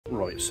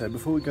Right, so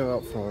before we go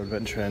out for our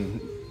adventure in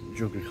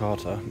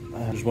Yogyakarta,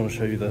 I just want to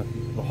show you the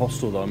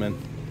hostel that I'm in.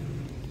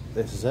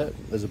 This is it.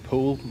 There's a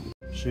pool,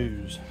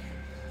 shoes,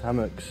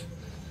 hammocks,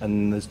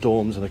 and there's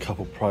dorms and a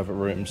couple private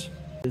rooms.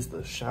 Here's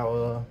the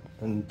shower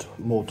and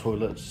more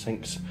toilets,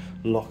 sinks,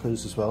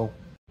 lockers as well.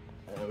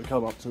 We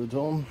come up to the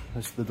dorm.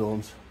 This is the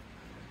dorms.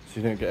 So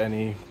you don't get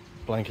any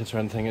blankets or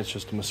anything, it's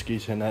just a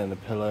mosquito net and a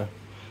pillow.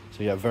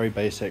 So yeah, very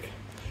basic.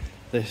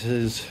 This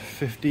is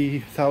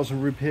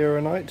 50,000 rupiah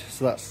a night,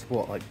 so that's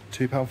what, like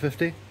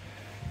 £2.50?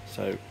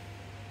 So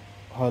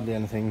hardly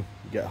anything,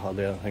 you get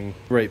hardly anything.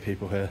 Great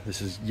people here.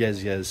 This is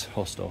Yez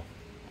hostel.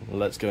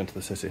 Let's go into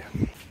the city.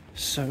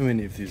 So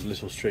many of these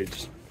little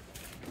streets,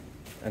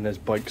 and there's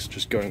bikes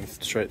just going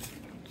straight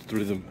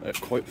through them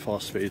at quite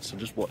fast speed, so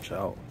just watch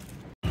out.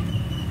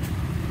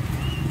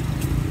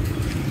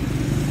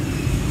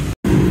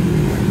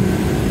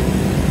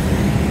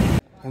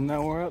 And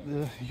now we're at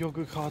the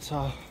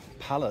Yogyakarta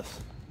Palace.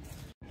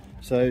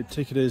 So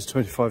ticket is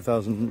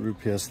 25,000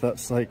 rupiah, so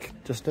that's like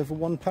just over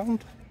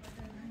 £1.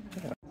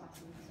 Yeah.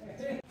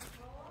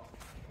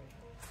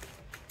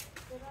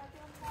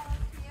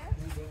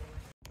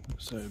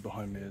 So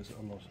behind me is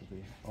a lot of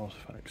the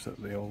artifacts that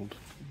the old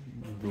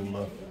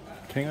ruler,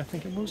 king I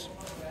think it was,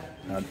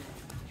 had.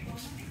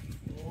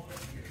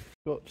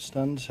 Got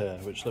stands here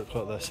which look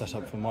like they're set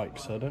up for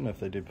mics, so I don't know if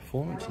they do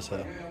performances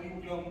here.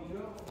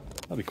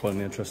 That'd be quite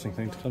an interesting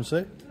thing to come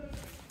see.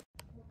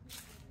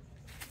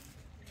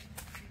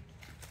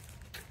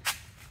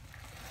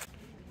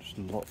 Just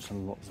lots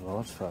and lots of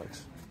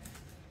artifacts.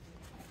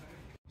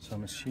 So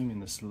I'm assuming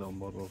this is a little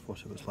model of what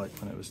it was like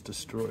when it was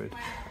destroyed,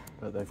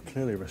 but they've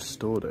clearly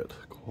restored it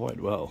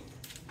quite well.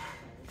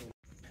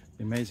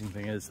 The amazing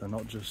thing is they're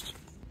not just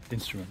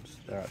instruments,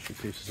 they're actually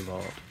pieces of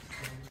art.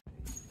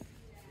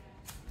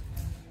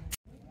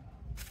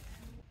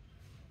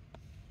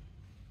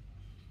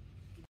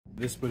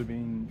 This would have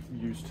been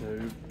used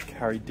to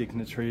carry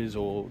dignitaries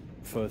or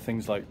for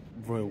things like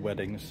royal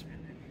weddings,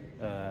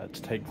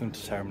 to take them to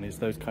ceremonies,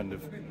 those kind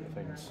of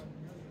things.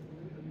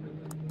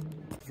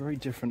 Very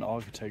different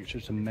architecture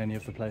to many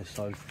of the places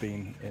I've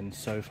been in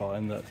so far,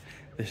 in that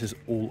this is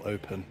all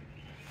open,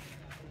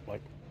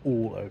 like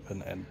all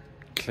open, and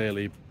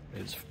clearly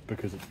it's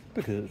because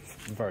it's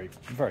very,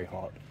 very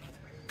hot.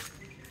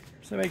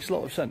 So it makes a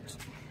lot of sense.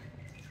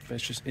 But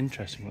it's just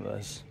interesting that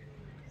there's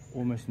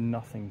almost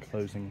nothing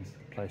closing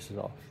places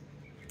off.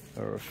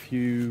 There are a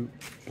few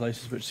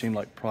places which seem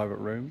like private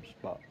rooms,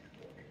 but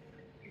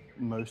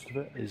most of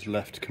it is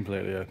left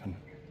completely open.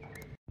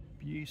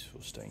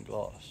 Beautiful stained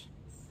glass.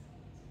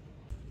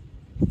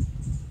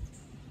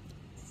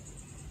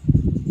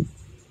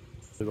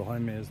 So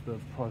behind me is the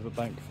private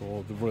bank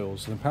for the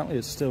royals, and apparently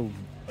it's still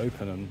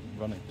open and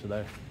running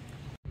today.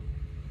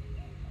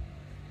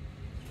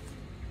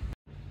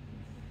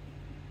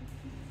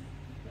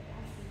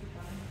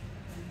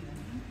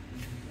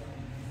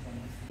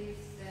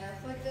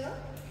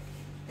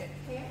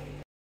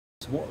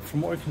 So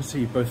from what I can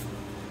see, both,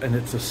 and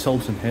it's a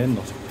sultan here,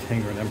 not a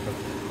king or an emperor,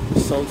 the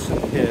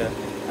sultan here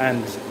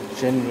and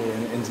generally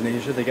in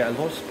Indonesia, they get a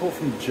lot of support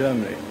from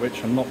Germany,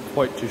 which I'm not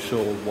quite too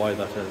sure why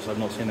that is. I've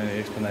not seen any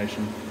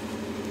explanation.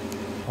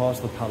 Part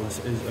of the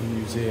palace is a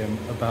museum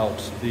about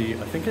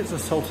I think it's the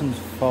sultan's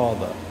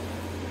father,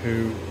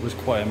 who was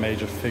quite a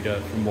major figure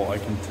from what I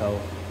can tell.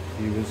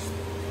 He was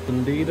the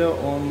leader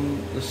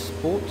on the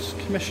sports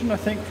commission, I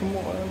think, from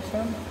what I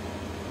understand.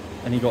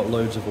 And he got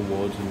loads of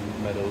awards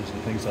and medals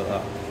and things like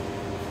that.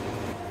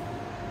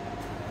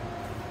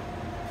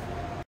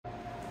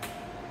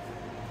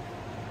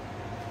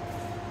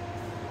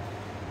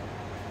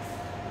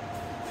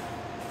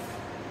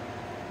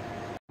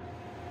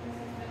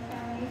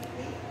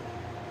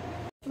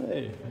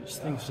 Hey, there's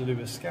things to do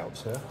with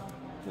scouts here.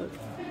 Look,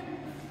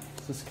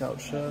 it's a scout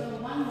shirt.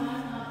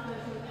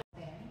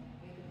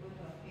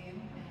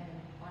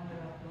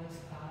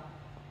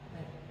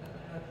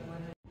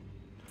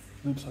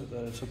 Looks like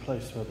there's a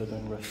place where they're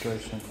doing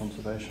restoration and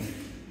conservation.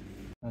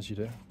 As you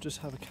do, just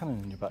have a cannon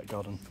in your back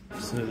garden.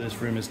 So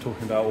this room is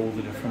talking about all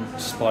the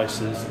different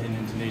spices in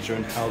Indonesia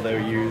and how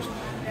they're used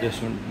for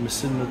different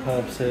medicinal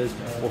purposes,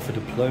 or for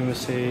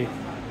diplomacy,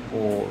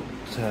 or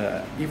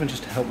even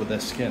just to help with their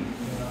skin.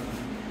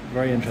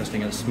 Very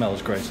interesting, and it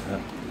smells great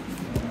here.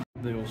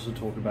 They also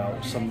talk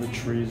about some of the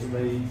trees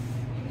they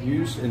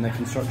use in their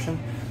construction,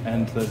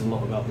 and there's a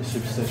lot about the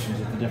superstitions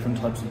of the different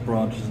types of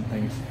branches and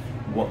things,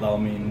 what they'll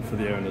mean for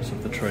the owners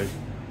of the tree.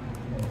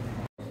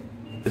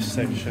 This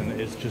section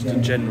is just a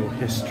general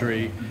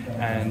history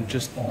and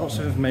just lots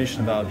of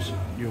information about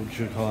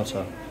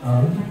Yogyakarta.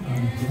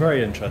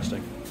 Very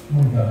interesting,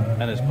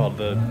 and it's part of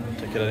the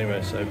ticket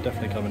anyway, so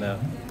definitely coming out.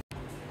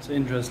 So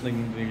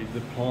interestingly,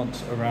 the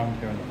plants around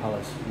here in the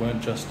palace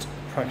weren't just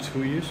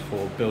practical use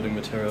for building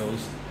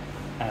materials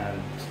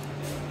and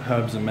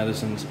herbs and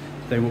medicines,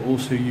 they were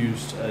also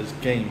used as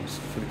games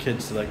for the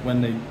kids. So like when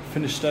they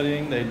finished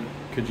studying, they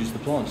could use the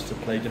plants to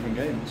play different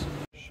games.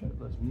 Shit,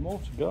 there's more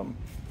to come.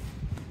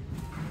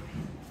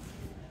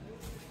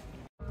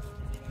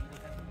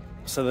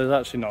 So there's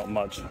actually not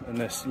much in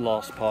this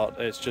last part.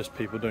 It's just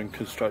people doing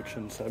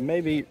construction. So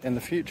maybe in the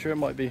future it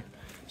might be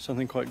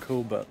something quite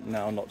cool, but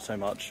now not so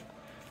much.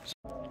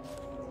 I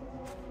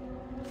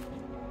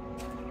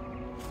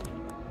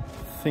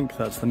think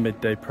that's the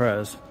midday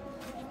prayers.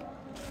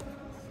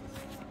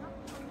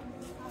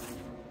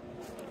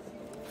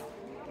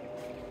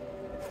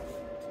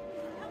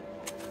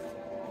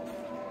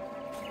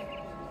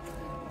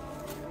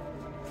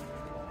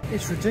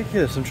 It's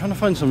ridiculous. I'm trying to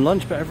find some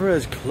lunch, but everywhere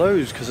is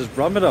closed because it's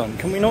Ramadan.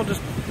 Can't you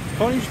just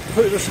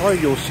put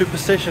aside your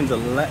superstitions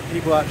and let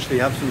people actually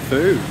have some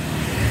food?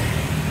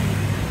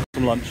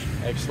 Some lunch,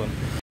 excellent.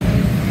 I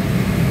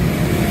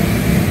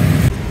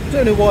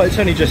don't know why it's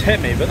only just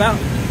hit me, but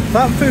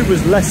that food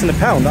was less than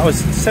 £1. That was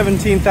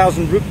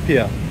 17,000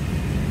 rupiah.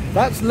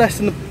 That's less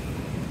than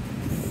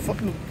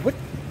what?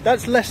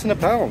 That's less than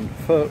 £1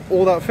 for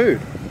all that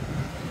food.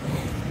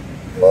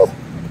 Oh.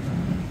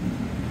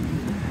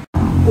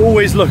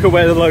 Always look at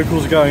where the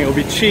locals are going. It'll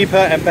be cheaper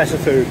and better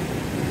food.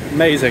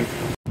 Amazing.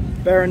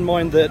 Bear in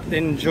mind that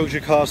in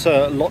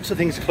Yogyakarta, lots of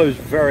things close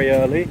very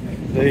early.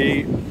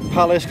 The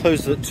palace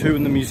closes at 2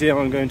 and the museum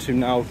I'm going to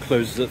now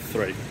closes at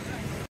 3.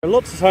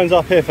 Lots of signs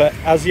up here for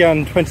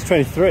ASEAN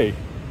 2023.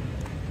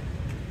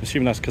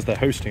 Assuming that's because they're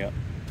hosting it.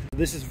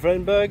 This is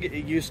Vredenburg.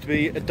 It used to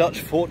be a Dutch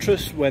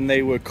fortress when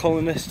they were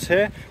colonists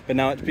here, but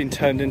now it's been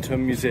turned into a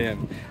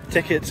museum.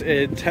 Tickets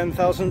are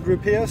 10,000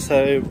 rupiah,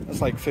 so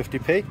that's like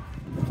 50p.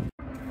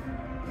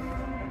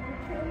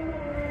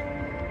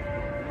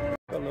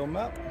 Got a little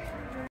map.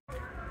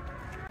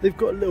 They've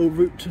got a little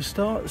route to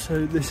start,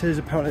 so this is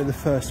apparently the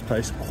first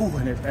place. Oh,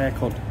 and it's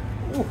aircon.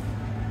 Oh.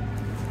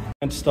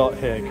 And start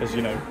here because,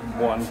 you know,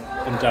 1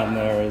 and down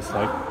there is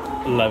like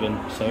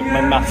 11, so my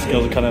math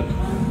skills are kind of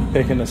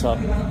picking this up.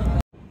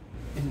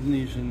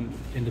 Indonesian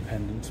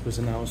independence was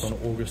announced on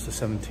August the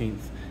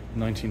 17th,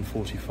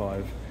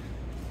 1945,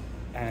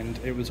 and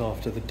it was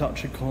after the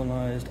Dutch had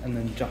colonised and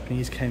then the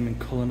Japanese came and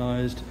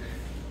colonised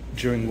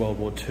during World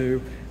War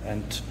II.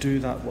 And to do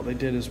that, what they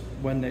did is,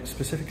 when they,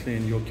 specifically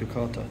in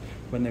Yogyakarta,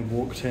 when they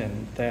walked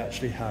in, they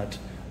actually had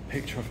a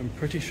picture of, I'm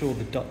pretty sure,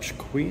 the Dutch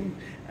Queen,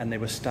 and they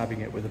were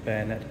stabbing it with a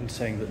bayonet and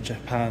saying that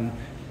Japan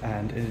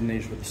and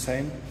Indonesia were the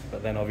same,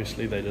 but then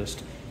obviously they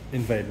just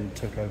invaded and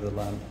took over the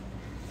land.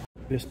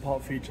 This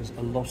part features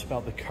a lot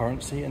about the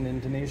currency in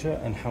Indonesia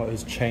and how it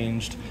has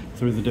changed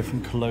through the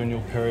different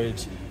colonial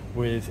periods,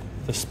 with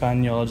the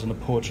Spaniards and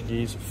the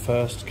Portuguese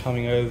first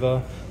coming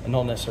over and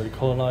not necessarily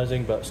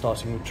colonising, but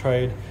starting with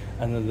trade,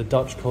 and then the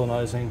Dutch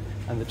colonising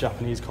and the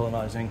Japanese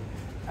colonising,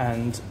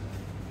 and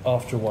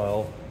after a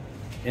while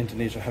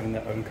Indonesia having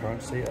their own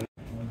currency. And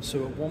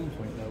so at one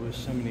point there were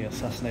so many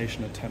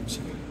assassination attempts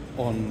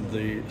on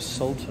the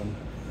Sultan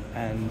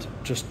and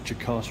just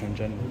Jakarta in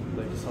general,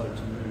 they decided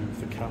to move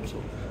the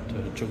capital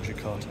to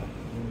Yogyakarta.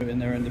 In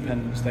their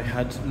independence they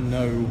had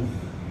no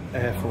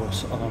air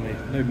force, army,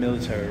 no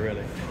military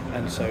really,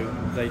 and so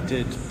they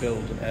did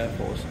build an air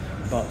force,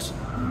 but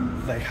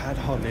they had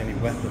hardly any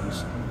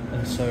weapons,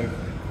 and so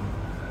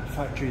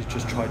factories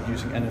just tried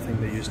using anything.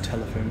 They used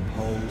telephone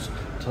poles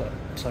to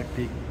like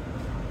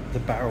the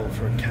barrel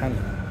for a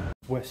cannon.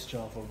 West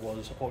Java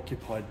was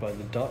occupied by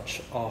the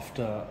Dutch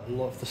after a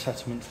lot of the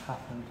settlements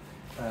happened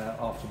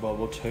after World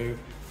War II.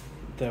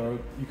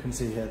 You can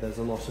see here there's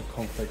a lot of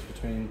conflict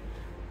between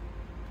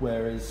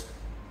where is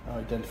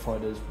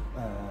identified as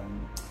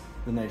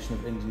the nation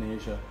of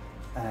Indonesia,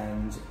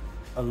 and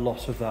a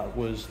lot of that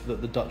was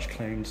that the Dutch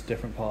claimed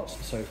different parts.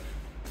 So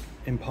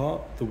in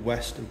part the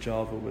west of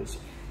Java was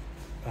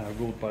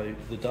ruled by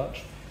the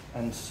Dutch,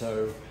 and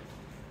so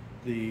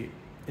the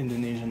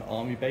Indonesian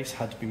army base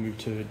had to be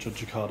moved to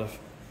Yogyakarta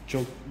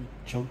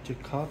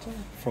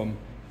from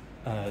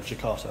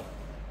Jakarta.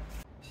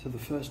 So the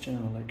first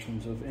general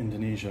elections of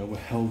Indonesia were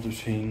held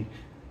between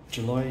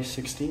July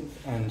 16th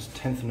and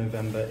 10th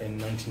November in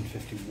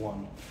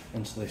 1951,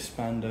 and so they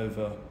spanned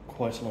over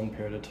quite a long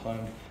period of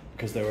time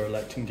because they were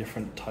electing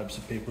different types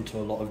of people to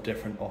a lot of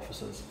different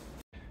offices.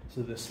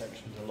 So this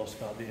section is a lot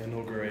about the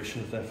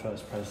inauguration of their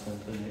first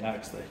president and the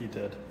acts that he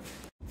did,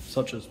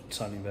 such as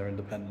signing their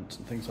independence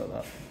and things like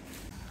that.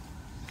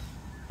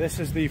 This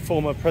is the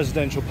former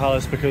presidential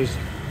palace because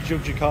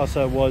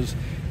Yogyakarta was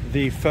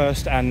the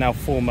first and now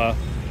former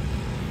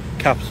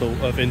capital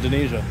of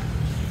Indonesia.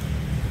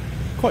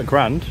 Quite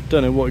grand,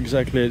 don't know what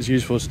exactly it's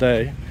used for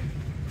today.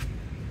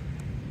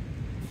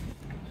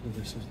 So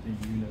this is the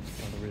Unit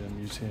Gallery and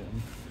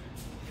Museum.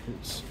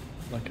 It's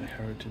like a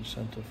heritage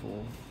centre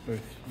for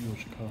both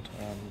Yogyakarta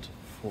and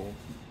for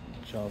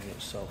Java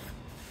itself.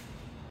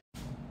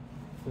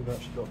 We've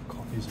actually got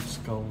copies of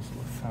skulls that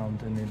were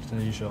found in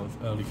Indonesia of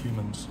early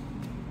humans.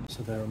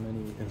 So there are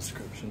many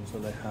inscriptions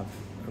that they have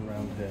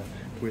around here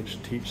which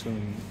teach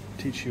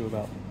you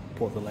about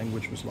what the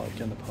language was like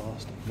in the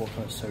past, what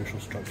kind of social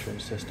structure and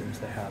systems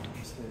they had.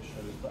 So it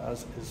shows that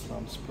as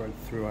Islam spread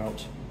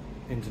throughout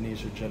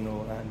Indonesia in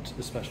general, and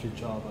especially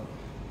Java,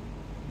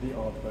 the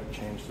artwork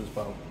changed as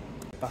well.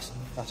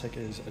 Batik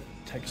is a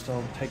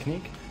textile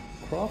technique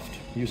craft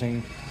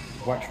using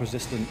wax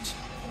resistant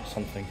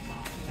something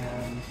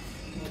and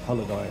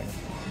colour dyeing.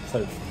 So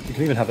you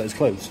can even have it as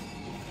clothes.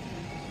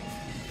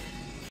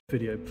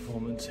 Video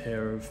performance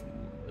here of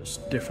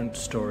different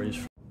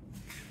stories.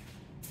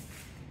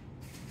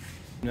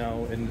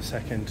 Now in the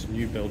second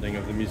new building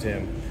of the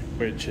museum,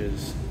 which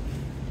is,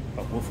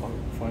 well, we'll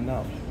find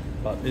out,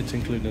 but it's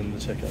included in the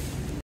ticket.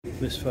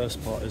 This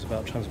first part is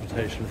about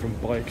transportation from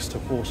bikes to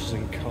horses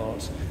and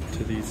carts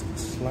to these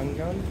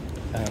slangan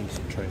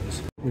and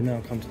trains. We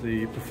now come to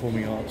the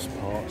performing arts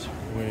part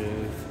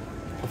with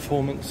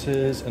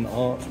performances and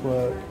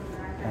artwork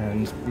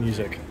and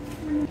music.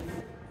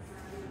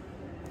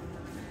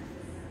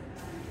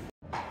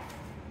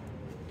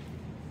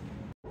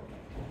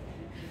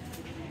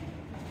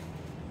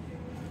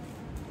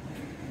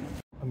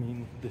 I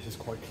mean, this is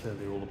quite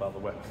clearly all about the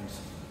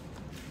weapons.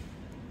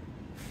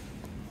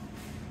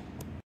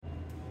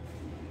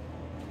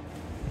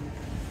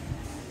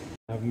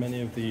 I have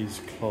many of these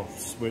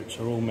cloths which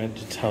are all meant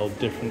to tell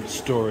different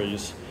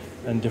stories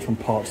and different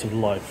parts of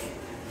life.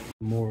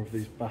 More of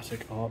these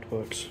batik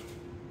artworks.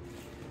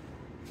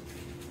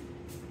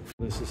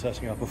 This is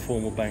setting up a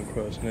formal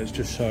banquet, and it's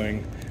just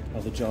showing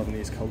how the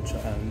Javanese culture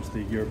and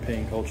the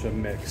European culture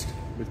mixed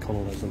with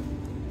colonialism.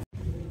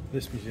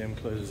 This museum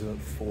closes at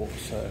 4,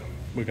 so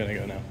we're going to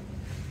go now.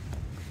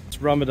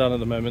 It's Ramadan at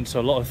the moment,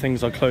 so a lot of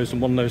things are closed,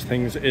 and one of those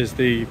things is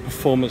the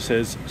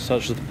performances,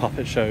 such as the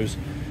puppet shows.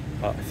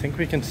 I think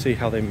we can see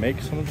how they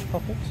make some of the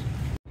puppets.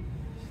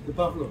 The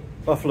buffalo.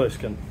 Buffalo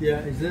skin. Yeah,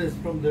 it's this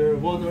from the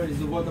water, is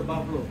the water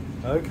buffalo.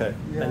 Okay,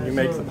 yeah, and you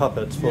make the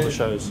puppets for the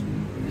shows.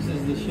 This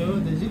is the show,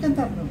 you can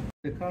tap now.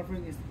 The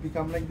carving is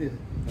become like this.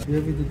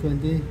 Here with the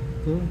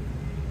 22.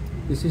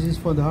 This is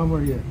for the hammer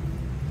here.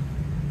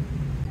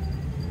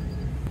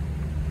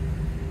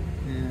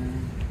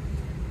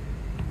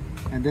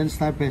 And then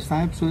step by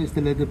step, so it's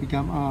the letter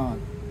become art.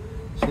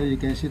 So you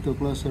can see the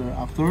closer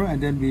after,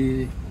 and then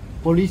we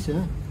polish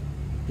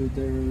with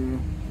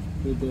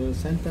the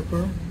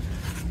sandpaper.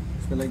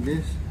 So like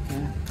this.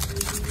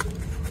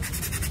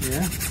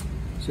 Yeah.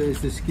 So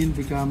it's the skin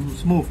become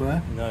smooth.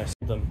 Nice.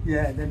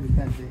 Yeah, and then we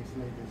can things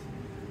like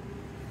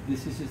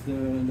this. This is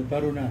the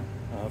baruna.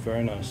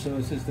 Very nice. So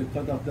this is the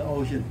cut of the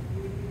ocean.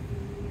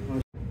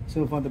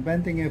 So for the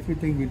painting,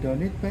 everything we don't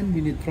need pen. We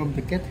need from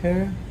the cat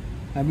hair.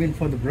 I mean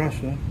for the brush,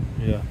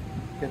 Yeah.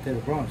 Cat hair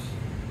brush.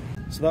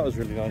 So that was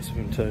really nice of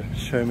him to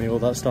show me all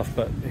that stuff,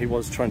 but he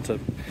was trying to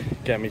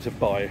get me to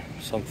buy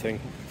something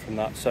from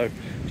that. So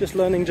just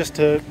learning just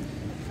to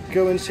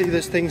go and see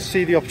this thing,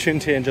 see the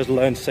opportunity, and just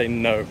learn to say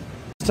no.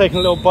 Taking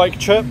a little bike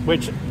trip,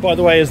 which by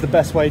the way is the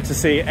best way to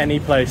see any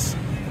place.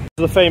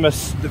 The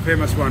famous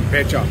one,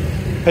 Pecha.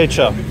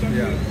 Pecha.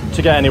 Yeah.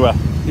 To get anywhere.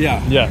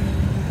 Yeah. Yeah.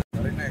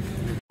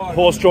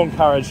 Horse-drawn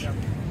carriage.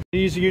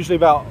 These are usually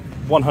about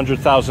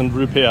 100,000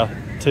 rupiah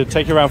to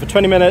take you around for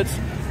 20 minutes.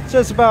 So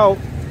it's about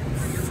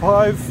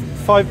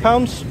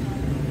 £5.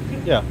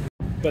 Yeah.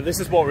 But this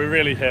is what we're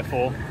really here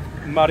for.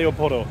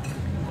 Malioboro.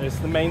 It's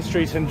the main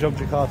street in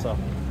Yogyakarta.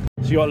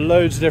 So you got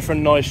loads of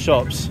different nice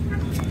shops,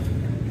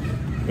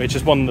 which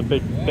is one of the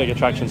big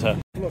attractions here.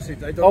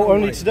 Oh,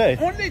 only today?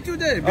 Only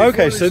today.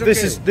 Okay, so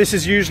this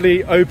is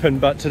usually open,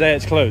 but today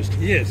it's closed.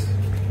 Yes.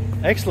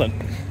 Excellent.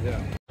 Yeah.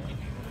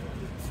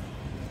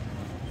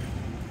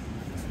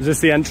 Is this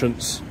the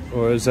entrance,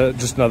 or is it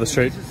just another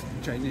street? This is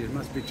Chinese. It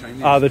must be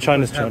Chinese. Ah, the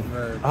Chinatown.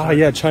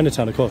 Yeah,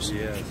 Chinatown, of course.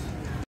 Yes.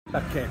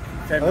 Okay.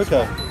 Famous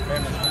Okay. One.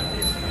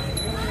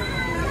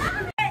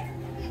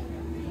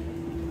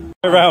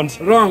 Around.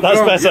 Wrong. That's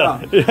wrong,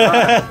 better.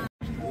 Yeah.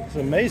 It's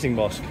an amazing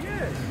mosque.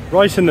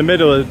 Right in the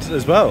middle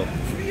as well.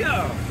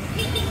 Yeah.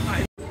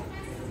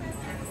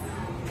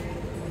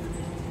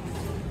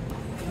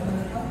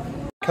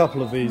 A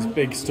couple of these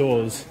big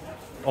stores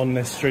on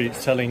this street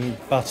selling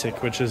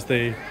batik, which is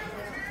the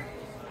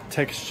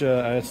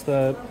texture. It's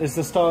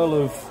the style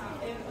of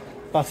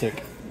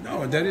batik.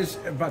 No, there is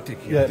a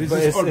batik here. Yeah, This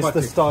but is all it's the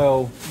batik.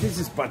 style. This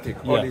is batik.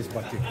 All Yeah. is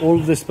batik. All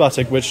of this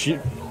batik, which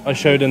I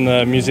showed in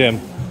the museum.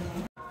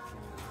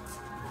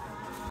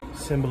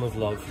 Symbol of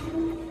love.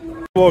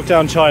 Walk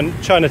down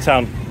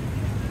Chinatown.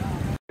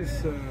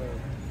 It's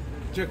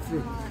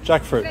jackfruit.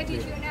 Jackfruit.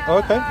 Traditional,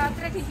 Okay.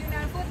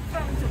 traditional food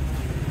from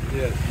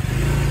Yes.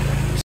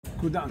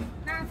 Kudang.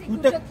 nasi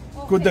Gudeg.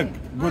 gudeg.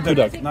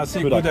 Gudeg. Nasi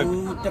Gudeg.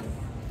 gudeg.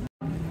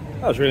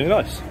 That was really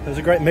nice. There's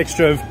a great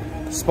mixture of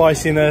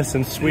spiciness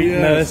and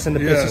sweetness Yes, and a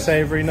bit of yes.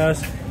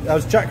 savouriness. That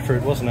was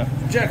jackfruit, wasn't it?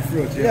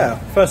 Jackfruit. Yeah,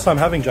 first time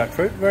having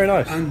jackfruit. Very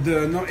nice. And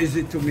not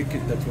easy to make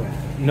it that way.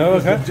 No,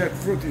 Because okay. The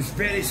jackfruit is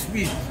very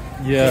sweet.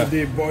 Yeah. So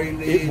they boil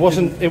It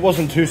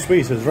wasn't too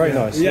sweet. It was very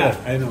nice. Yeah,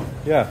 I know.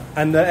 Yeah,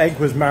 and the egg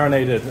was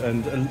marinated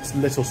and a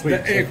little sweet.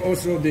 The egg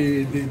also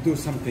they do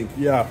something.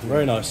 Yeah,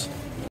 very nice.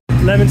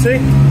 Lemon tea?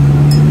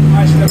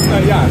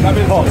 Yeah,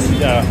 lemon Hot. tea.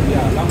 Yeah.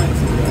 Yeah, lemon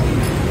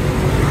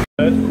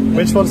tea.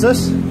 Which one's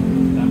this?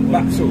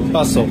 Bakso.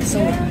 Basil.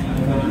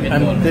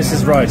 And this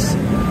is rice.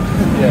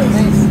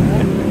 Yes.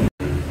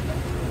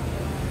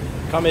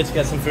 Come here to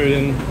get some food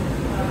in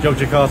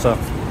Yogyakarta.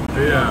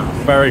 Yeah.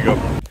 Very good.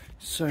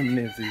 So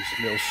many of these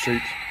little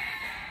streets.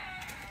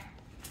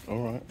 All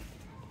right.